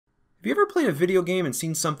Have you ever played a video game and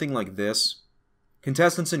seen something like this?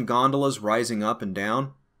 Contestants in gondolas rising up and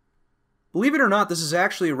down? Believe it or not, this is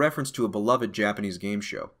actually a reference to a beloved Japanese game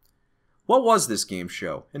show. What was this game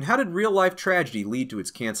show, and how did real-life tragedy lead to its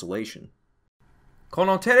cancellation? こ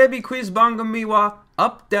のテレビクイズ番組は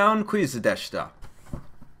Up-Down Quiz でした。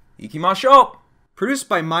行きましょう! Produced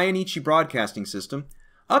by Mayanichi Broadcasting System,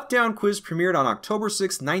 Up-Down Quiz premiered on October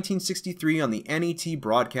 6, 1963 on the NET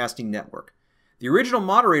Broadcasting Network. The original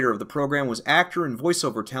moderator of the program was actor and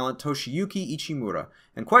voiceover talent Toshiyuki Ichimura,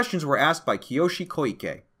 and questions were asked by Kiyoshi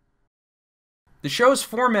Koike. The show's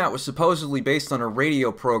format was supposedly based on a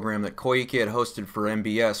radio program that Koike had hosted for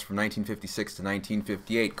MBS from 1956 to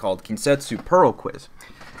 1958 called Kinsetsu Pearl Quiz.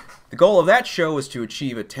 The goal of that show was to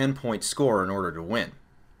achieve a 10-point score in order to win.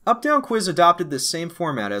 Up-Down Quiz adopted this same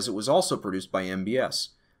format as it was also produced by MBS,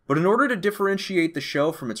 but in order to differentiate the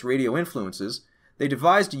show from its radio influences, they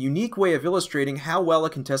devised a unique way of illustrating how well a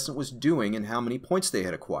contestant was doing and how many points they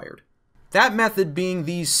had acquired. That method being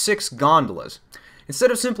these 6 gondolas.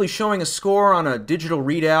 Instead of simply showing a score on a digital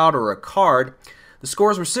readout or a card, the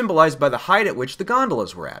scores were symbolized by the height at which the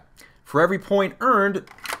gondolas were at. For every point earned,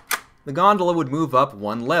 the gondola would move up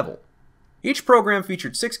 1 level. Each program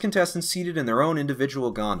featured 6 contestants seated in their own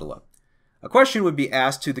individual gondola. A question would be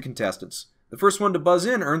asked to the contestants. The first one to buzz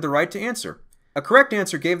in earned the right to answer. A correct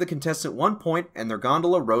answer gave the contestant 1 point and their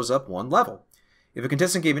gondola rose up 1 level. If a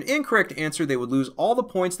contestant gave an incorrect answer, they would lose all the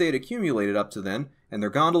points they had accumulated up to then, and their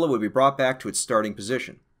gondola would be brought back to its starting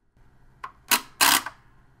position.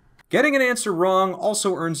 Getting an answer wrong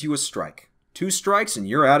also earns you a strike. 2 strikes and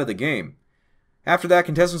you're out of the game. After that,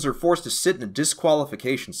 contestants are forced to sit in a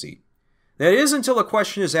disqualification seat. That is until a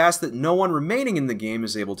question is asked that no one remaining in the game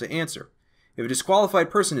is able to answer. If a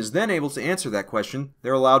disqualified person is then able to answer that question,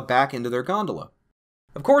 they're allowed back into their gondola.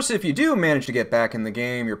 Of course, if you do manage to get back in the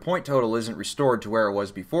game, your point total isn't restored to where it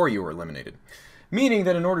was before you were eliminated. Meaning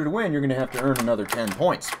that in order to win, you're going to have to earn another 10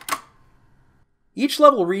 points. Each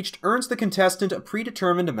level reached earns the contestant a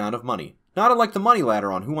predetermined amount of money, not unlike the money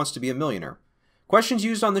ladder on Who Wants to Be a Millionaire. Questions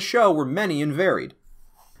used on the show were many and varied.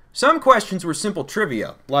 Some questions were simple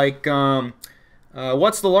trivia, like,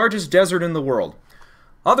 what's the largest desert in the world?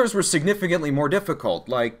 Others were significantly more difficult,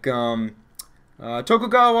 like, Tokugawa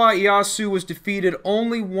Ieyasu was defeated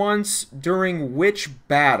only once during which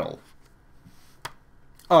battle?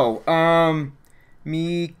 Oh,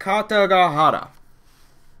 Mikatagahara.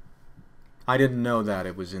 I didn't know that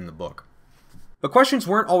it was in the book. But questions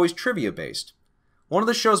weren't always trivia-based. One of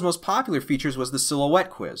the show's most popular features was the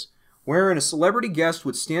Silhouette Quiz, wherein a celebrity guest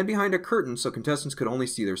would stand behind a curtain so contestants could only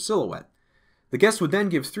see their silhouette. The guest would then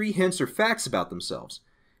give 3 hints or facts about themselves.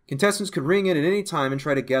 Contestants could ring in at any time and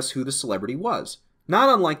try to guess who the celebrity was, not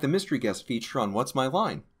unlike the mystery guest feature on What's My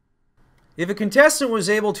Line. If a contestant was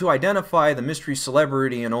able to identify the mystery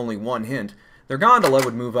celebrity in only 1 hint, their gondola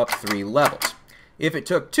would move up 3 levels. If it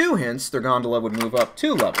took 2 hints, their gondola would move up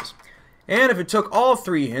 2 levels. And if it took all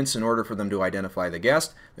 3 hints in order for them to identify the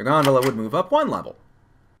guest, their gondola would move up 1 level.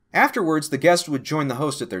 Afterwards, the guest would join the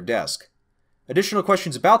host at their desk. Additional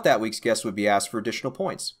questions about that week's guest would be asked for additional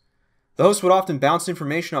points. The host would often bounce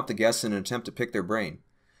information off the guests in an attempt to pick their brain.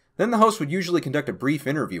 Then the host would usually conduct a brief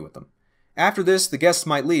interview with them. After this, the guests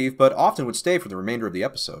might leave, but often would stay for the remainder of the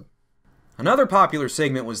episode. Another popular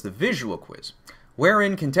segment was the visual quiz,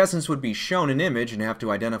 wherein contestants would be shown an image and have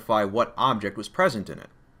to identify what object was present in it.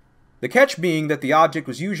 The catch being that the object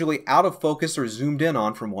was usually out of focus or zoomed in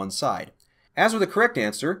on from one side. As with a correct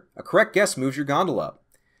answer, a correct guess moves your gondola up.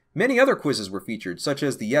 Many other quizzes were featured, such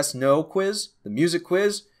as the yes-no quiz, the music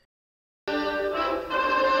quiz,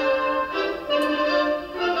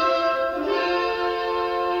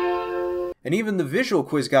 and even the visual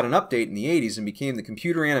quiz got an update in the 80s and became the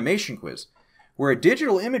computer animation quiz, where a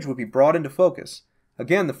digital image would be brought into focus.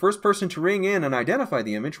 Again, the first person to ring in and identify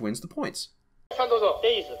the image wins the points.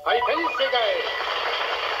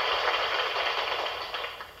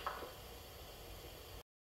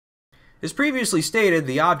 As previously stated,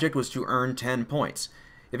 the object was to earn 10 points.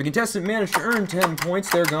 If a contestant managed to earn 10 points,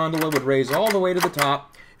 their gondola would raise all the way to the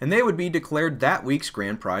top, and they would be declared that week's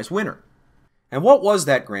grand prize winner. And what was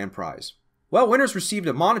that grand prize? Well, winners received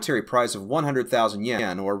a monetary prize of 100,000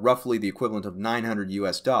 yen, or roughly the equivalent of $900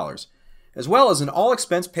 US, as well as an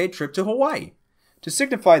all-expense-paid trip to Hawaii. To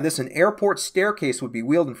signify this, an airport staircase would be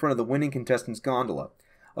wheeled in front of the winning contestant's gondola.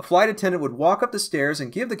 A flight attendant would walk up the stairs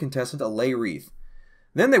and give the contestant a lei wreath.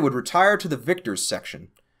 Then they would retire to the victors section.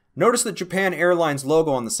 Notice the Japan Airlines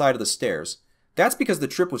logo on the side of the stairs. That's because the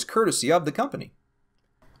trip was courtesy of the company.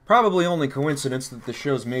 Probably only coincidence that the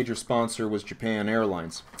show's major sponsor was Japan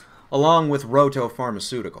Airlines, along with Roto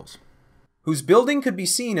Pharmaceuticals. whose building could be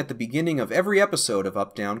seen at the beginning of every episode of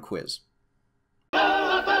Up-Down Quiz.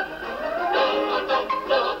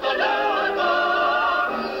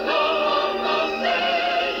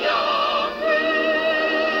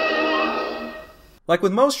 Like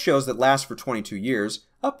with most shows that last for 22 years,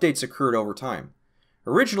 updates occurred over time.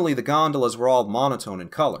 Originally, the gondolas were all monotone in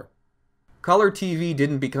color. Color TV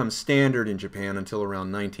didn't become standard in Japan until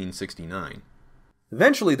around 1969.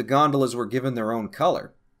 Eventually, the gondolas were given their own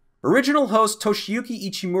color. Original host Toshiyuki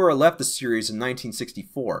Ichimura left the series in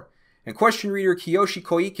 1964, and question reader Kiyoshi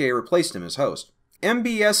Koike replaced him as host.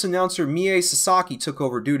 MBS announcer Mie Sasaki took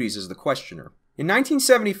over duties as the questioner. In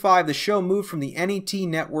 1975, the show moved from the NET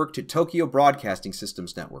network to Tokyo Broadcasting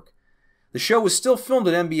Systems Network. The show was still filmed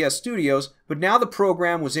at MBS Studios, but now the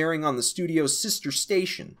program was airing on the studio's sister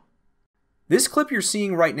station. This clip you're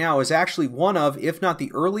seeing right now is actually one of, if not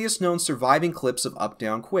the earliest known surviving clips of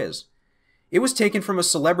Up-Down Quiz. It was taken from a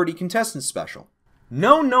celebrity contestant special.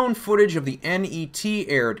 No known footage of the NET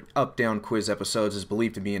aired Up-Down Quiz episodes is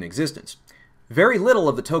believed to be in existence. Very little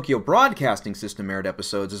of the Tokyo Broadcasting System aired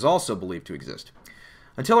episodes is also believed to exist.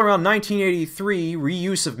 Until around 1983,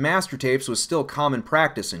 reuse of master tapes was still common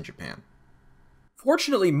practice in Japan.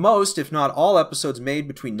 Fortunately, most, if not all, episodes made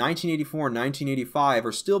between 1984 and 1985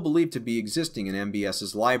 are still believed to be existing in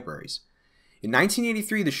MBS's libraries. In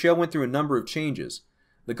 1983, the show went through a number of changes.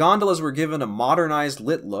 The gondolas were given a modernized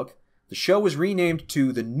lit look, the show was renamed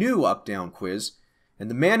to The New Up-Down Quiz, and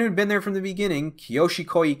the man who'd been there from the beginning, Kiyoshi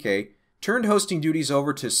Koike, turned hosting duties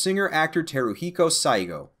over to singer-actor Teruhiko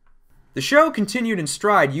Saigo. The show continued in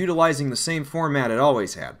stride, utilizing the same format it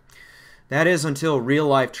always had. That is, until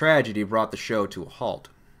real-life tragedy brought the show to a halt.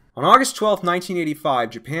 On August 12, 1985,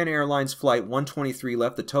 Japan Airlines Flight 123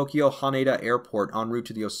 left the Tokyo Haneda Airport en route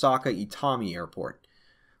to the Osaka Itami Airport.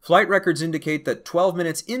 Flight records indicate that 12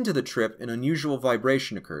 minutes into the trip, an unusual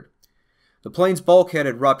vibration occurred. The plane's bulkhead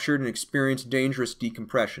had ruptured and experienced dangerous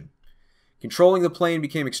decompression. Controlling the plane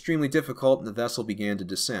became extremely difficult and the vessel began to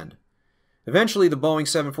descend. Eventually, the Boeing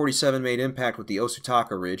 747 made impact with the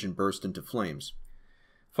Osutaka Ridge and burst into flames.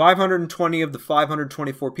 520 of the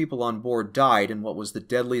 524 people on board died in what was the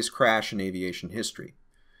deadliest crash in aviation history.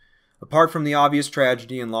 Apart from the obvious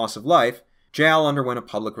tragedy and loss of life, JAL underwent a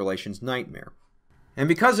public relations nightmare. And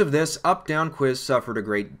because of this, Up-Down Quiz suffered a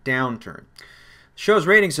great downturn. The show's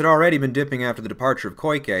ratings had already been dipping after the departure of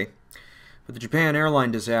Koike, but the Japan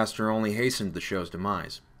airline disaster only hastened the show's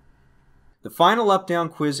demise. The final Up-Down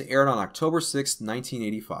Quiz aired on October 6,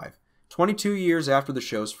 1985, 22 years after the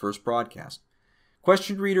show's first broadcast.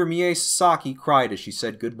 Question reader Mie Sasaki cried as she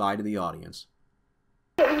said goodbye to the audience.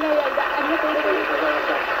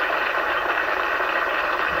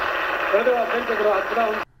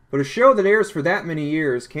 But a show that airs for that many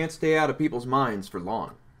years can't stay out of people's minds for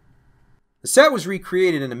long. The set was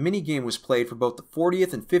recreated and a minigame was played for both the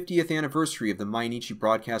 40th and 50th anniversary of the Mainichi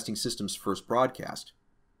Broadcasting System's first broadcast.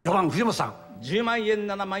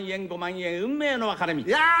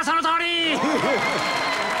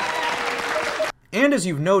 And as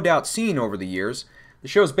you've no doubt seen over the years, the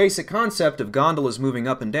show's basic concept of gondolas moving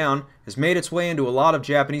up and down has made its way into a lot of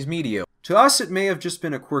Japanese media. To us, it may have just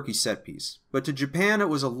been a quirky set piece, but to Japan, it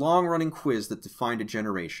was a long-running quiz that defined a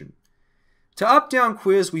generation. To Up-Down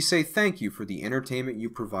Quiz, we say thank you for the entertainment you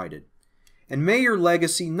provided. And may your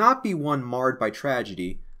legacy not be one marred by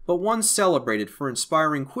tragedy, but one celebrated for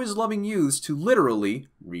inspiring quiz-loving youths to literally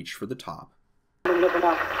reach for the top.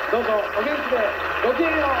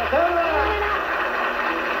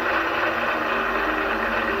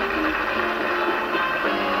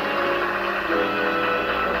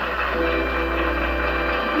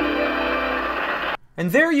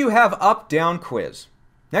 And there you have Up-Down Quiz.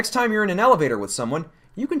 Next time you're in an elevator with someone,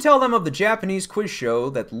 you can tell them of the Japanese quiz show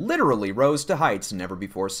that literally rose to heights never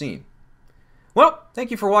before seen. Well,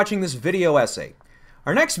 thank you for watching this video essay.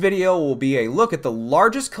 Our next video will be a look at the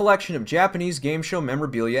largest collection of Japanese game show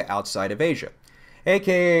memorabilia outside of Asia,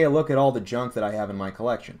 aka a look at all the junk that I have in my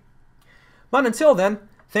collection. But until then,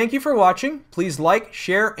 thank you for watching. Please like,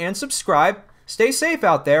 share, and subscribe. Stay safe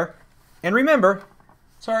out there. And remember,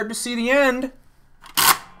 it's hard to see the end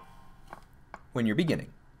when you're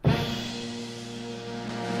beginning.